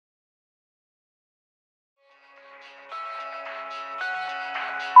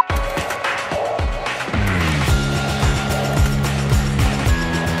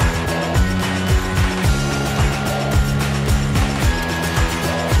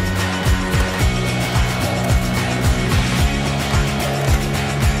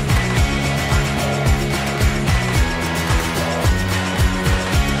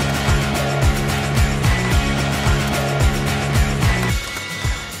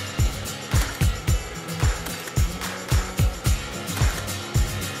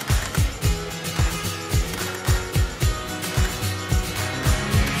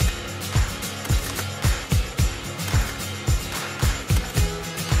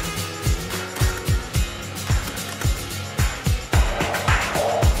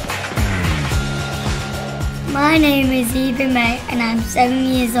My name is Eva May and I'm 7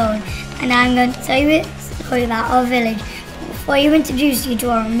 years old, and I'm going to tell you a story about our village. Before I introduce you to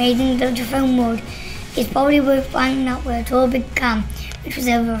our amazing village of Holmewood, it's probably worth finding out where it all began, which was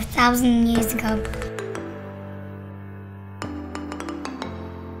over 1,000 years ago.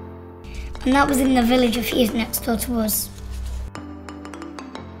 And that was in the village of Heath next door to us.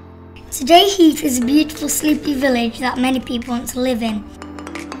 Today Heath is a beautiful sleepy village that many people want to live in.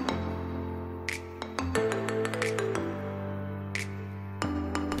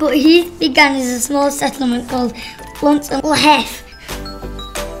 But Heath began as a small settlement called Once and Heath.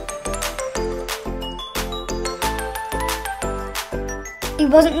 It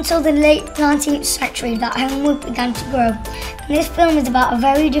wasn't until the late 19th century that Holmewood began to grow, and this film is about a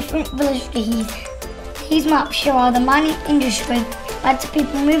very different village to Heath. These maps show how the mining industry led to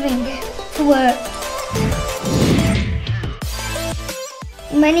people moving to work.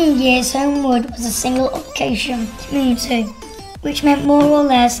 For many years, Holmewood was a single location community, which meant more or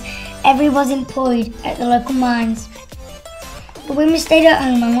less everyone was employed at the local mines. The women stayed at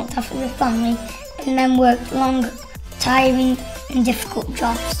home and looked after the family, and men worked long, tiring and difficult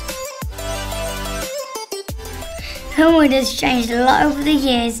jobs. Holmewood has changed a lot over the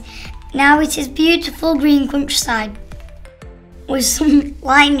years. Now it is beautiful green countryside with some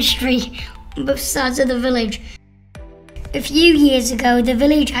lime street on both sides of the village. A few years ago, the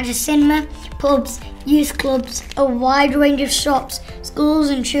village had a cinema, pubs, youth clubs, a wide range of shops, schools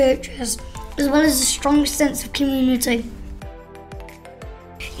and churches, as well as a strong sense of community.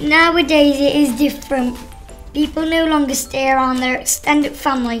 Nowadays it is different. People no longer stay around their extended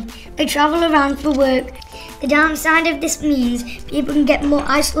family, they travel around for work. The downside of this means people can get more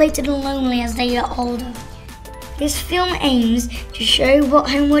isolated and lonely as they get older. This film aims to show what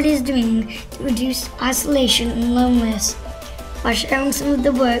Holmewood is doing to reduce isolation and loneliness by showing some of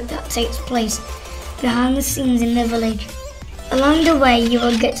the work that takes place behind the scenes in the village. Along the way you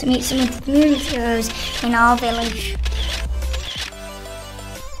will get to meet some of the community heroes in our village.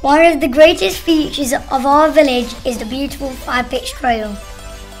 One of the greatest features of our village is the beautiful 5-pitch trail.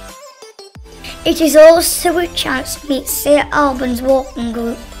 It is also a chance to meet St Albans Walking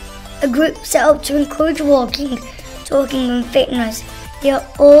Group, a group set up to encourage walking, talking and fitness. They are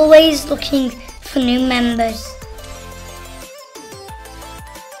always looking for new members.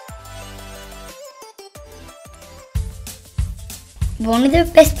 One of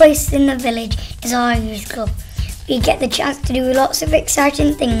the best places in the village is our youth club. We get the chance to do lots of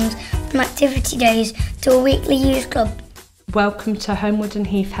exciting things, from activity days to a weekly youth club. Welcome to Holmewood and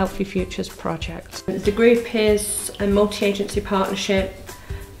Heath Healthy Futures project. The group is a multi-agency partnership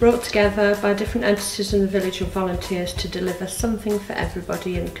brought together by different entities in the village and volunteers to deliver something for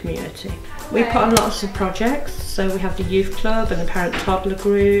everybody in the community. We put on lots of projects, so we have the youth club and the parent toddler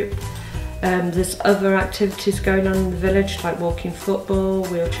group. There's other activities going on in the village like walking football,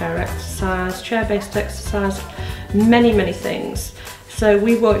 wheelchair exercise, chair-based exercise, many things. So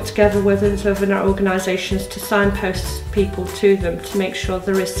we work together with other organisations to signpost people to them to make sure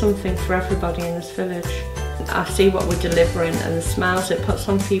there is something for everybody in this village. I see what we're delivering and the smiles it puts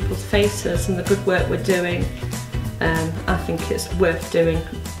on people's faces and the good work we're doing. I think it's worth doing.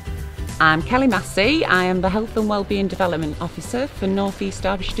 I'm Kelly Massey. I am the Health and Wellbeing Development Officer for North East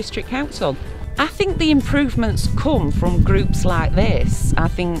Derbyshire District Council. I think the improvements come from groups like this. I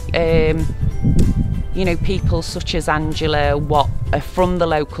think you know, people such as Angela are from the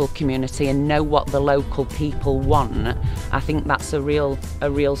local community and know what the local people want. I think that's a real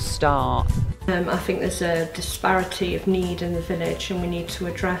start. I think there's a disparity of need in the village and we need to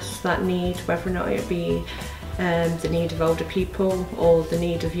address that need, whether or not it be the need of older people or the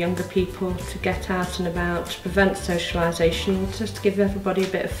need of younger people to get out and about, to prevent socialisation, just to give everybody a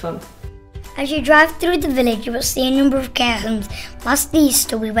bit of fun. As you drive through the village you will see a number of care homes. Last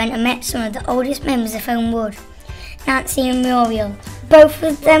Easter we went and met some of the oldest members of Holmewood, Nancy and Muriel. Both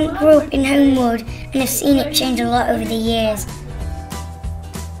of them grew up in Holmewood and have seen it change a lot over the years.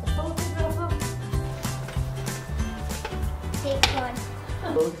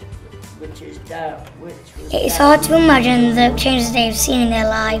 It is hard to imagine the changes they have seen in their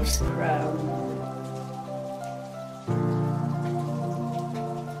lives.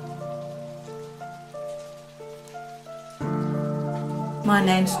 My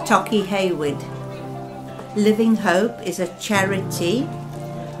name's Toki Haywood. Living Hope is a charity.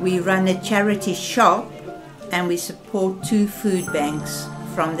 We run a charity shop and we support 2 food banks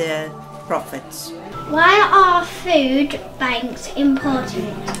from their profits. Why are food banks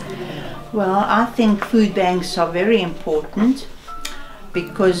important? Well, I think food banks are very important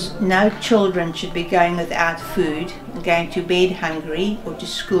because no children should be going without food, going to bed hungry or to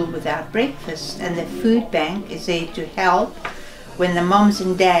school without breakfast. And the food bank is there to help when the moms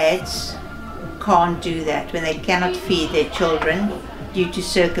and dads can't do that, when they cannot feed their children due to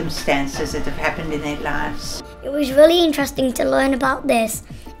circumstances that have happened in their lives. It was really interesting to learn about this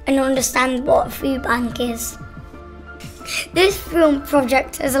and understand what a food bank is. This film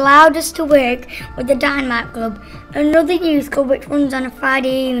project has allowed us to work with the Dynamite Club, another youth club which runs on a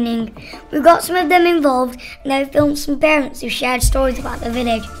Friday evening. We got some of them involved and they filmed some parents who shared stories about the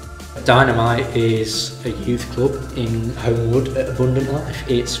village. Dynamite is a youth club in Holmewood at Abundant Life.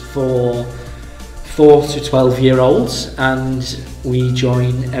 It's for 4 to 12-year-olds, and we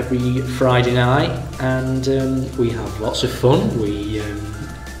join every Friday night, and we have lots of fun. We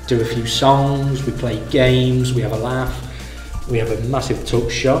do a few songs, we play games, we have a laugh. We have a massive tuck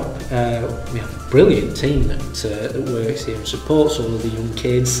shop. We have a brilliant team that works here and supports all of the young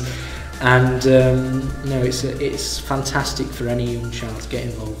kids, and it's fantastic for any young child to get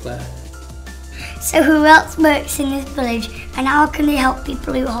involved there. So who else works in this village and how can they help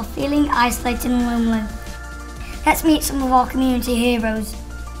people who are feeling isolated and lonely? Let's meet some of our community heroes.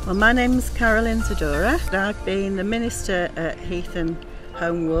 Well, my name's Carolyn Zadora. I've been the minister at Heath and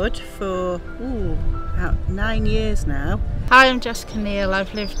Holmewood for about 9 years now. Hi, I'm Jessica Neal.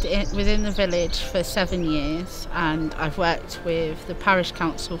 I've lived within the village for 7 years and I've worked with the parish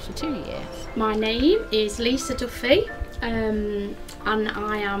council for 2 years. My name is Lisa Duffy and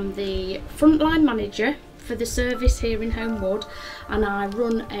I am the frontline manager for the service here in Holmewood, and I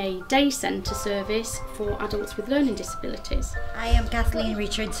run a day centre service for adults with learning disabilities. I am Kathleen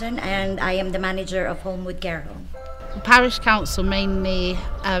Richardson and I am the manager of Holmewood Care Home. The parish council mainly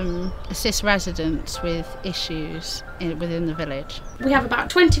assists residents with issues within the village. We have about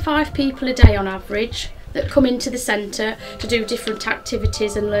 25 people a day on average that come into the centre to do different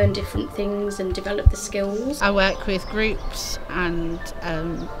activities and learn different things and develop the skills. I work with groups and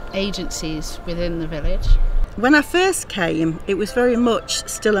agencies within the village. When I first came, it was very much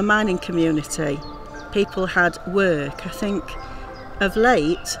still a mining community. People had work. I think of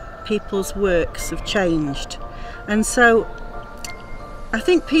late, people's works have changed. And so I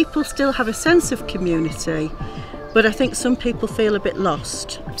think people still have a sense of community, but I think some people feel a bit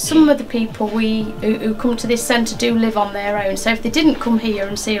lost. Some of the people who come to this centre do live on their own, so if they didn't come here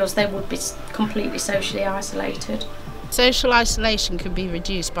and see us, they would be completely socially isolated. Social isolation can be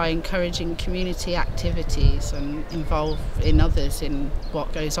reduced by encouraging community activities and involving others in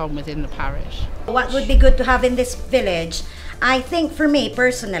what goes on within the parish. What would be good to have in this village? I think for me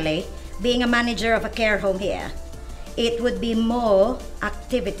personally, being a manager of a care home here, it would be more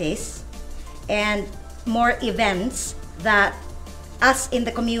activities and more events that us in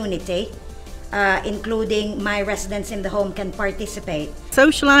the community, including my residents in the home, can participate.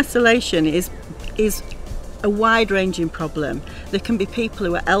 Social isolation is a wide-ranging problem. There can be people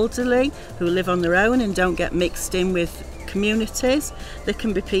who are elderly, who live on their own and don't get mixed in with communities. There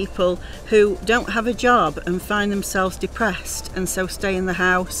can be people who don't have a job and find themselves depressed and so stay in the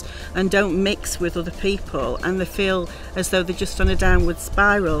house and don't mix with other people, and they feel as though they're just on a downward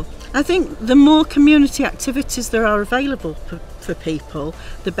spiral. I think the more community activities there are available for people,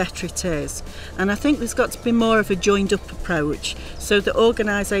 the better it is. And I think there's got to be more of a joined up approach, so that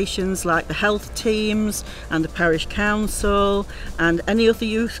organisations like the health teams and the parish council and any other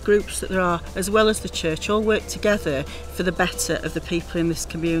youth groups that there are, as well as the church, all work together for the better of the people in this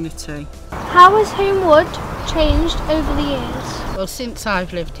community. How has Holmewood changed over the years? Well, since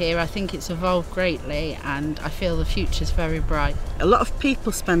I've lived here, I think it's evolved greatly and I feel the future's very bright. A lot of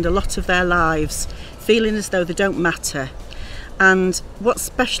people spend a lot of their lives feeling as though they don't matter. And what's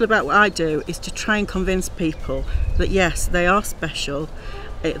special about what I do is to try and convince people that yes, they are special.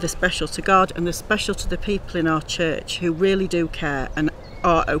 They're special to God and they're special to the people in our church who really do care and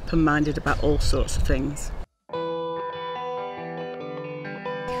are open-minded about all sorts of things.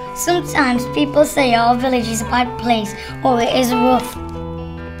 Sometimes people say our village is a bad place or it is rough,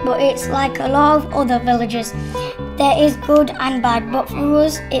 but it's like a lot of other villages. There is good and bad, but for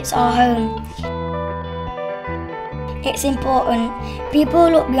us it's our home. It's important. People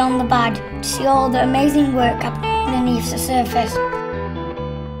look beyond the bad to see all the amazing work happening underneath the surface.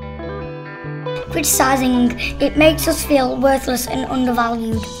 Criticising, it makes us feel worthless and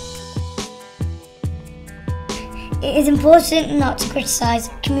undervalued. It is important not to criticise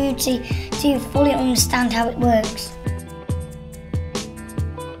the community to fully understand how it works.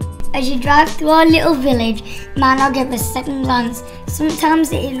 As you drive through our little village, you might not get the second glance.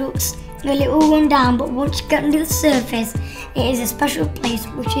 Sometimes it looks a little run down, but once you get under the surface, it is a special place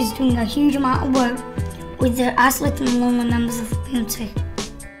which is doing a huge amount of work with the isolated and lonely members of the community.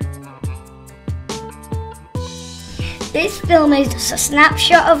 This film is just a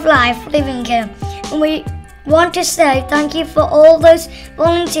snapshot of life living here, and we want to say thank you for all those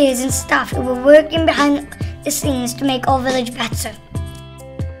volunteers and staff who were working behind the scenes to make our village better.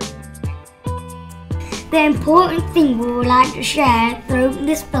 The important thing we would like to share through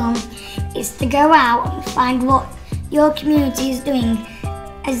this film is to go out and find what your community is doing,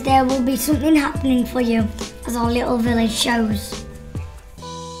 as there will be something happening for you, as our little village shows.